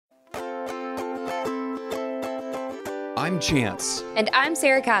I'm Chance. And I'm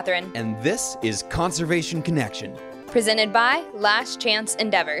Sarah Catherine. And this is Conservation Connection. Presented by Last Chance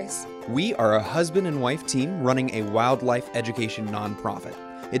Endeavors. We are a husband and wife team running a wildlife education nonprofit.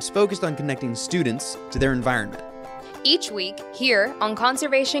 It's focused on connecting students to their environment. Each week, here on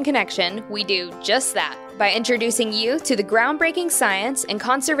Conservation Connection, we do just that by introducing you to the groundbreaking science and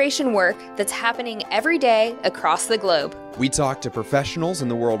conservation work that's happening every day across the globe. We talk to professionals in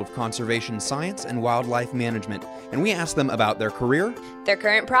the world of conservation science and wildlife management, and we ask them about their career, their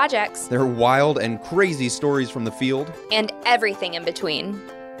current projects, their wild and crazy stories from the field, and everything in between.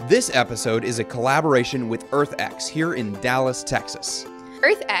 This episode is a collaboration with EarthX here in Dallas, Texas.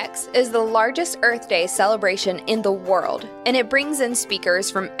 EarthX is the largest Earth Day celebration in the world, and it brings in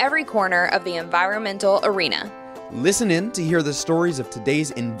speakers from every corner of the environmental arena. Listen in to hear the stories of today's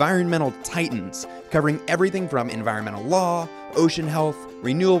environmental titans, covering everything from environmental law, ocean health,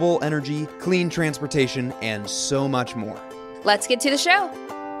 renewable energy, clean transportation, and so much more. Let's get to the show.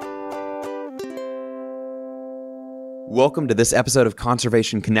 Welcome to this episode of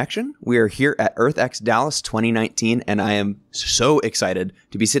Conservation Connection. We are here at EarthX Dallas 2019, and I am so excited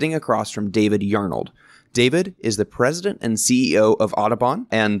to be sitting across from David Yarnold. David is the president and CEO of Audubon,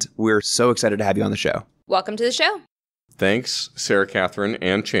 and we're so excited to have you on the show. Welcome to the show. Thanks, Sarah Catherine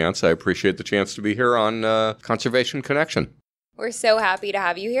and Chance. I appreciate the chance to be here on Conservation Connection. We're so happy to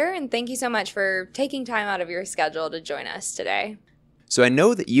have you here, and thank you so much for taking time out of your schedule to join us today. So I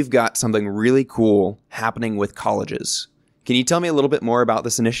know that you've got something really cool happening with colleges. Can you tell me a little bit more about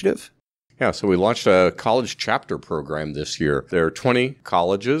this initiative? Yeah, so we launched a college chapter program this year. There are 20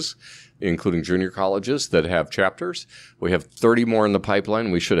 colleges, including junior colleges, that have chapters. We have 30 more in the pipeline.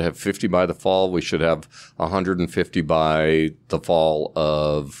 We should have 50 by the fall. We should have 150 by the fall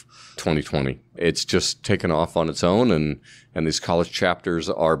of 2020. It's just taken off on its own, and these college chapters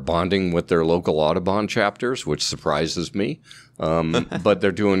are bonding with their local Audubon chapters, which surprises me. But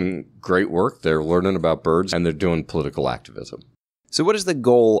they're doing great work. They're learning about birds, and they're doing political activism. So what is the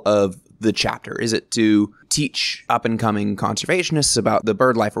goal of the chapter? Is it to teach up-and-coming conservationists about the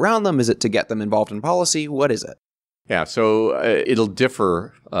bird life around them? Is it to get them involved in policy? What is it? Yeah, so it'll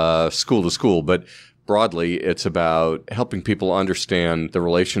differ school to school, but broadly, it's about helping people understand the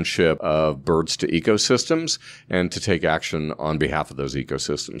relationship of birds to ecosystems and to take action on behalf of those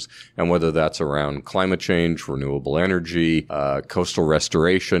ecosystems. And whether that's around climate change, renewable energy, coastal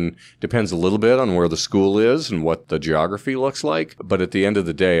restoration, depends a little bit on where the school is and what the geography looks like. But at the end of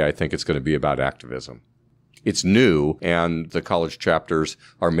the day, I think it's going to be about activism. It's new, and the college chapters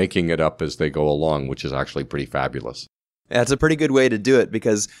are making it up as they go along, which is actually pretty fabulous. That's a pretty good way to do it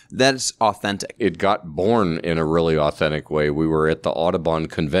because that's authentic. It got born in a really authentic way. We were at the Audubon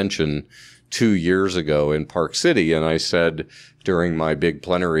convention 2 years ago in Park City, and I said during my big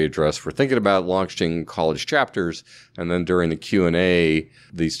plenary address, we're thinking about launching college chapters. And then during the Q&A,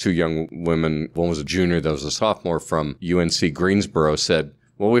 these two young women, one was a junior, the other was a sophomore from UNC Greensboro, said,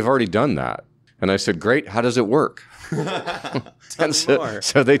 well, we've already done that. And I said, great, how does it work? And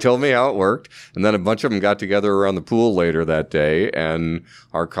so they told me how it worked. And then a bunch of them got together around the pool later that day, and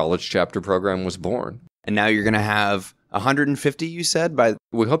our college chapter program was born. And now you're going to have 150, you said?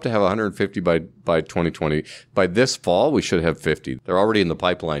 We hope to have 150 by 2020. By this fall, we should have 50. They're already in the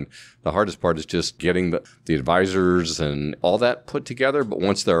pipeline. The hardest part is just getting the advisors and all that put together. But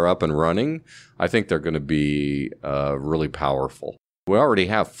once they're up and running, I think they're going to be really powerful. We already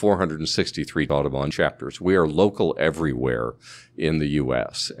have 463 Audubon chapters. We are local everywhere in the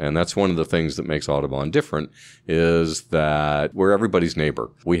U.S., and that's one of the things that makes Audubon different is that we're everybody's neighbor.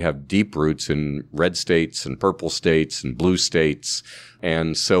 We have deep roots in red states and purple states and blue states,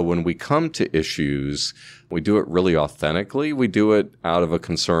 and so when we come to issues, we do it really authentically. We do it out of a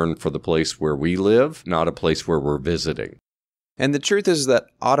concern for the place where we live, not a place where we're visiting. And the truth is that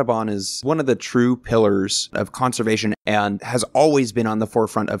Audubon is one of the true pillars of conservation and has always been on the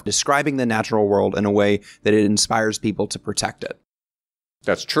forefront of describing the natural world in a way that it inspires people to protect it.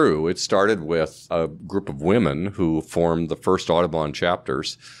 That's true. It started with a group of women who formed the first Audubon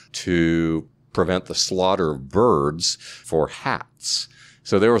chapters to prevent the slaughter of birds for hats.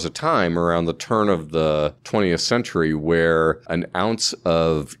 So there was a time around the turn of the 20th century where an ounce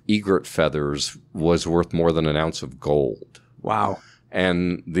of egret feathers was worth more than an ounce of gold. Wow.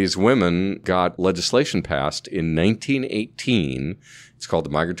 And these women got legislation passed in 1918. It's called the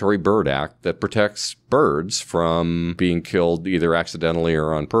Migratory Bird Act that protects birds from being killed either accidentally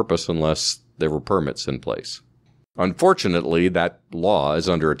or on purpose unless there were permits in place. Unfortunately, that law is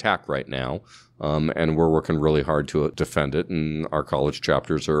under attack right now, and we're working really hard to defend it, and our college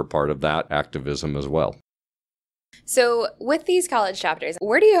chapters are a part of that activism as well. So with these college chapters,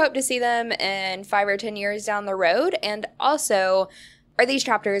 where do you hope to see them in 5 or 10 years down the road? And also, are these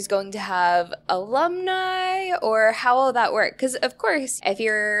chapters going to have alumni, or how will that work? Because, of course, if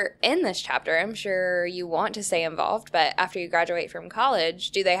you're in this chapter, I'm sure you want to stay involved, but after you graduate from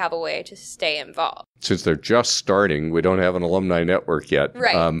college, do they have a way to stay involved? Since they're just starting, we don't have an alumni network yet.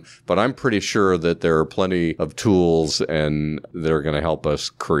 Right. But I'm pretty sure that there are plenty of tools and that are going to help us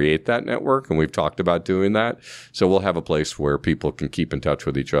create that network. And we've talked about doing that. So we'll have a place where people can keep in touch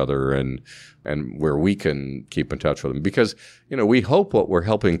with each other and where we can keep in touch with them. Because, we hope what we're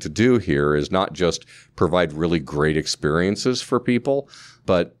helping to do here is not just provide really great experiences for people,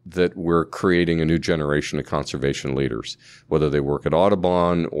 but that we're creating a new generation of conservation leaders. Whether they work at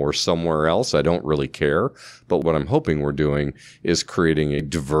Audubon or somewhere else, I don't really care. But what I'm hoping we're doing is creating a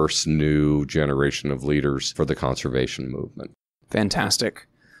diverse new generation of leaders for the conservation movement. Fantastic.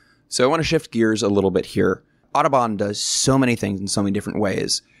 So I want to shift gears a little bit here. Audubon does so many things in so many different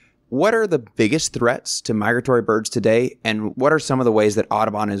ways. What are the biggest threats to migratory birds today, and what are some of the ways that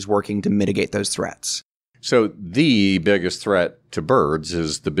Audubon is working to mitigate those threats? So the biggest threat to birds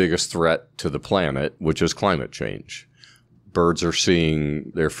is the biggest threat to the planet, which is climate change. Birds are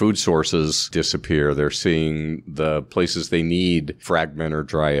seeing their food sources disappear. They're seeing the places they need fragment or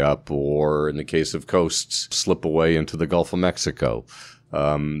dry up, or in the case of coasts, slip away into the Gulf of Mexico.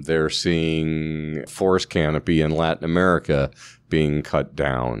 They're seeing forest canopy in Latin America being cut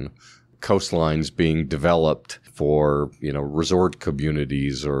down, coastlines being developed for, resort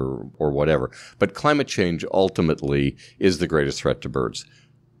communities or whatever. But climate change ultimately is the greatest threat to birds.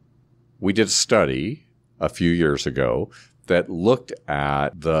 We did a study a few years ago that looked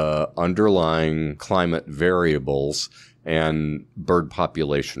at the underlying climate variables and bird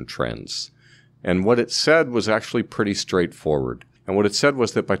population trends. And what it said was actually pretty straightforward. And what it said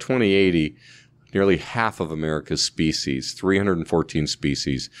was that by 2080, nearly half of America's species, 314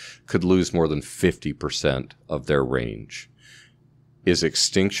 species, could lose more than 50% of their range. Is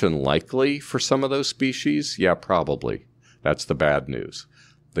extinction likely for some of those species? Yeah, probably. That's the bad news.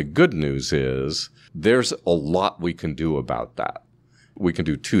 The good news is there's a lot we can do about that. We can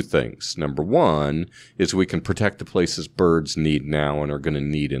do two things. Number one is we can protect the places birds need now and are going to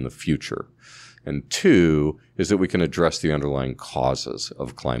need in the future. And two is that we can address the underlying causes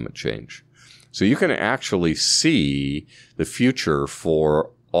of climate change. So you can actually see the future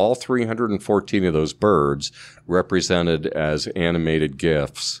for all 314 of those birds represented as animated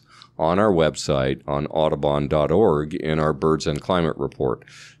GIFs on our website on audubon.org in our Birds and Climate Report.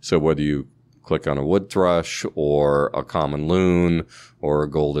 So whether you click on a wood thrush or a common loon or a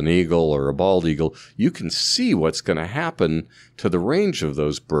golden eagle or a bald eagle, you can see what's going to happen to the range of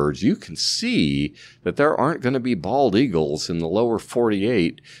those birds. You can see that there aren't going to be bald eagles in the lower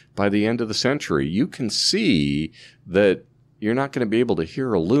 48 by the end of the century. You can see that you're not going to be able to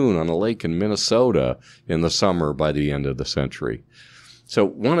hear a loon on a lake in Minnesota in the summer by the end of the century. So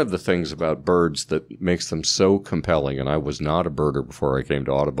one of the things about birds that makes them so compelling, and I was not a birder before I came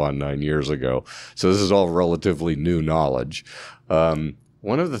to Audubon 9 years ago, so this is all relatively new knowledge. One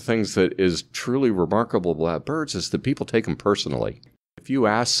of the things that is truly remarkable about birds is that people take them personally. If you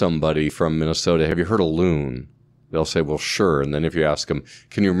ask somebody from Minnesota, have you heard a loon? They'll say, well, sure. And then if you ask them,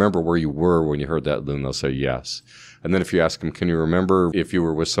 can you remember where you were when you heard that loon? They'll say, yes. And then if you ask them, can you remember if you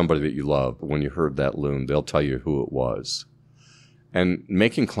were with somebody that you loved when you heard that loon? They'll tell you who it was. And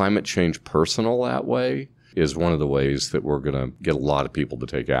making climate change personal that way is one of the ways that we're going to get a lot of people to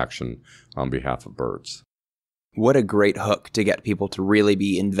take action on behalf of birds. What a great hook to get people to really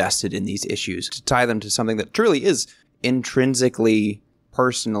be invested in these issues, to tie them to something that truly is intrinsically,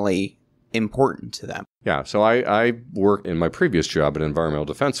 personally important to them. Yeah, so I worked in my previous job at Environmental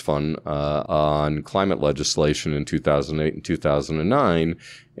Defense Fund on climate legislation in 2008 and 2009,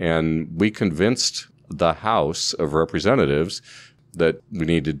 and we convinced the House of Representatives that we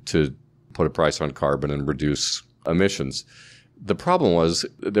needed to put a price on carbon and reduce emissions. The problem was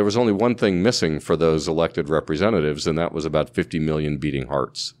there was only one thing missing for those elected representatives, and that was about 50 million beating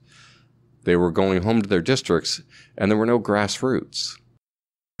hearts. They were going home to their districts, and there were no grassroots.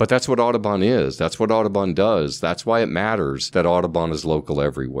 But that's what Audubon is. That's what Audubon does. That's why it matters that Audubon is local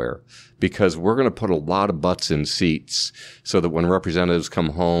everywhere, because we're going to put a lot of butts in seats so that when representatives come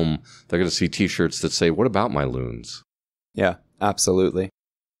home, they're going to see T-shirts that say, what about my loons? Yeah, absolutely.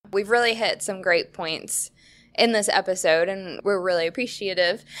 We've really hit some great points in this episode, and we're really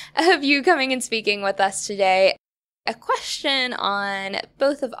appreciative of you coming and speaking with us today. A question on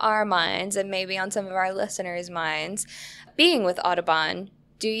both of our minds and maybe on some of our listeners' minds. Being with Audubon,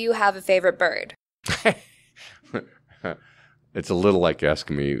 do you have a favorite bird? It's a little like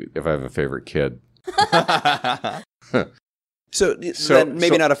asking me if I have a favorite kid. So then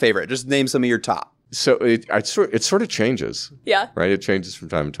maybe not a favorite. Just name some of your top. So it sort of changes. Yeah. Right? It changes from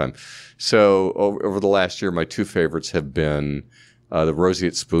time to time. So over the last year, my two favorites have been the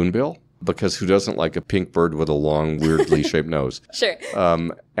roseate spoonbill, because who doesn't like a pink bird with a long, weirdly shaped nose? Sure.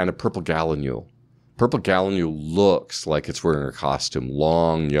 And a purple gallinule. Purple gallinule looks like it's wearing a costume,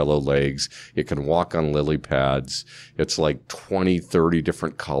 long yellow legs. It can walk on lily pads. It's like 20, 30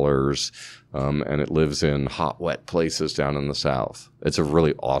 different colors, and it lives in hot, wet places down in the south. It's a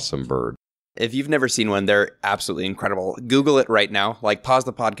really awesome bird. If you've never seen one, they're absolutely incredible. Google it right now. Like, pause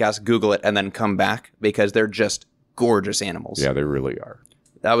the podcast, Google it, and then come back, because they're just gorgeous animals. Yeah, they really are.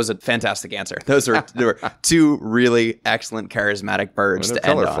 That was a fantastic answer. There were two really excellent, charismatic birds to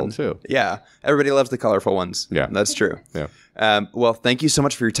end on. Colorful, too. Yeah. Everybody loves the colorful ones. Yeah. That's true. Yeah. Well, thank you so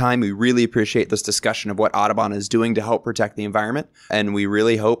much for your time. We really appreciate this discussion of what Audubon is doing to help protect the environment. And we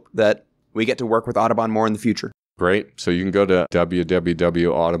really hope that we get to work with Audubon more in the future. Great. So you can go to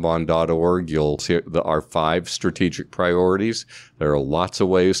www.audubon.org. You'll see our 5 strategic priorities. There are lots of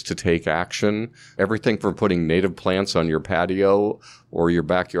ways to take action. Everything from putting native plants on your patio or your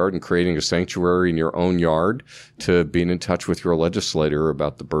backyard and creating a sanctuary in your own yard to being in touch with your legislator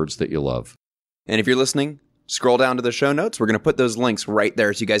about the birds that you love. And if you're listening, scroll down to the show notes. We're going to put those links right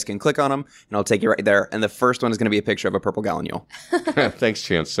there so you guys can click on them, and I'll take you right there. And the first one is going to be a picture of a purple gallinule. Thanks,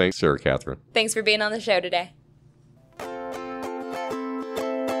 Chance. Thanks, Sarah Catherine. Thanks for being on the show today.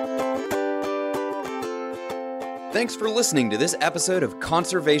 Thanks for listening to this episode of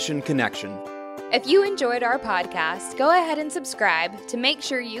Conservation Connection. If you enjoyed our podcast, go ahead and subscribe to make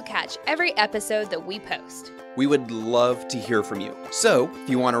sure you catch every episode that we post. We would love to hear from you. So, if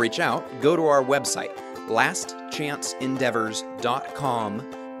you want to reach out, go to our website,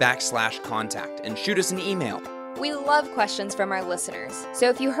 lastchanceendeavors.com/contact, and shoot us an email. We love questions from our listeners, so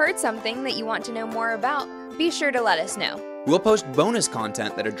if you heard something that you want to know more about, be sure to let us know. We'll post bonus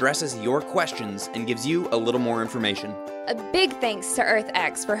content that addresses your questions and gives you a little more information. A big thanks to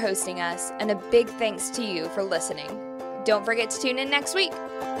EarthX for hosting us, and a big thanks to you for listening. Don't forget to tune in next week.